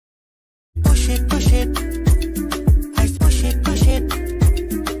it. I push it, push it.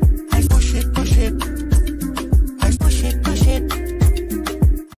 I push it, push it. I push it, push it.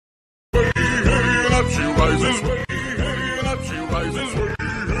 Up she rises, up she rises,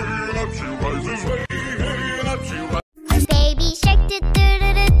 up she rises, up she rises. Baby shark do do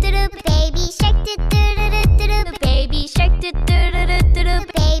do do do, baby shark do do do do do, baby shark do do do do do,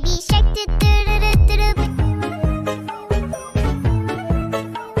 baby shark do do do do do.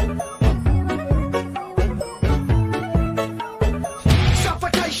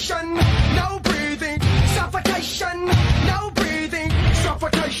 Suffocation, no breathing. Suffocation, no breathing.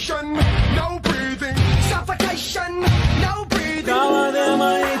 Suffocation, no breathing. Suffocation, no breathing.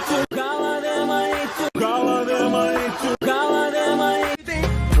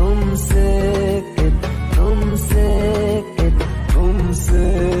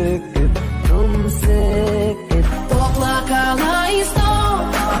 Поплакала и снова,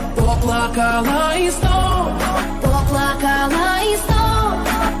 поплакала и снова,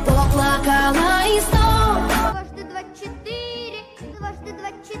 поплакала и снова. Дважды два четыре, дважды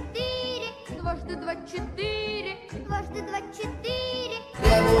два четыре, дважды два четыре, дважды два четыре.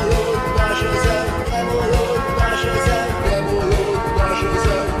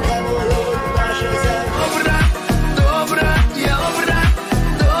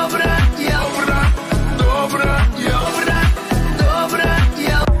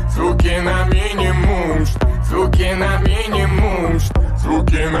 На минимум, звуки на минимум,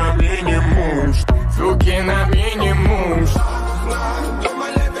 звуки на минимум, звуки на минимум.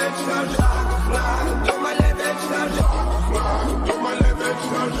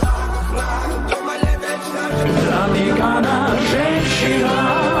 Замигана женщина,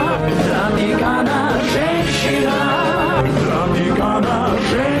 замигана женщина, замигана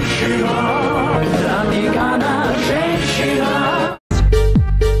женщина, замигана женщина.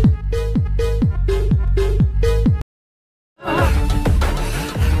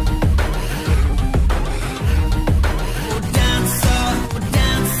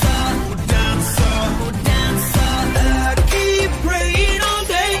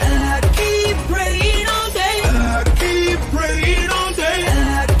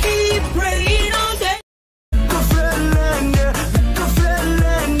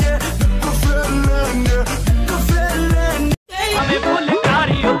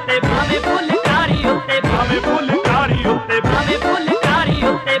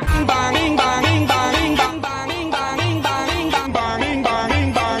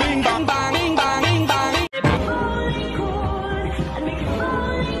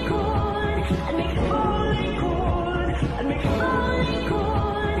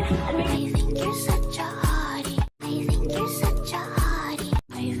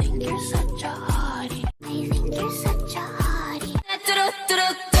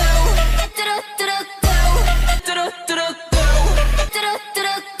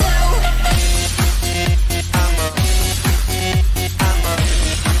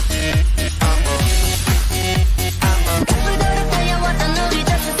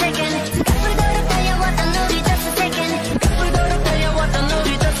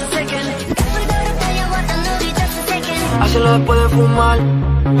 Hazlo después de fumar,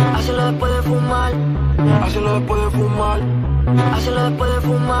 hazlo después de fumar, hazlo después de fumar, hazlo después de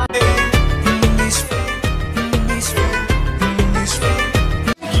fumar.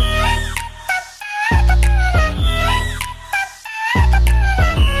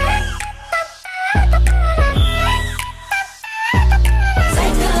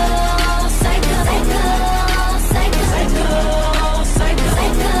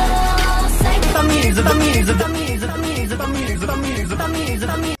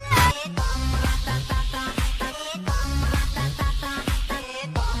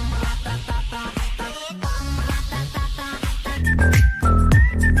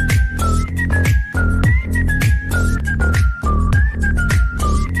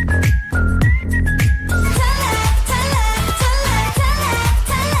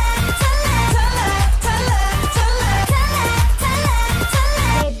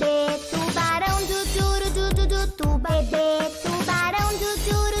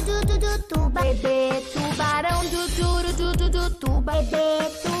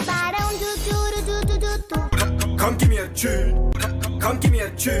 Come give me a tune. Come give me a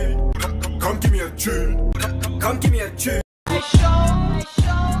tune. Come give me a tune. Come give me a tune.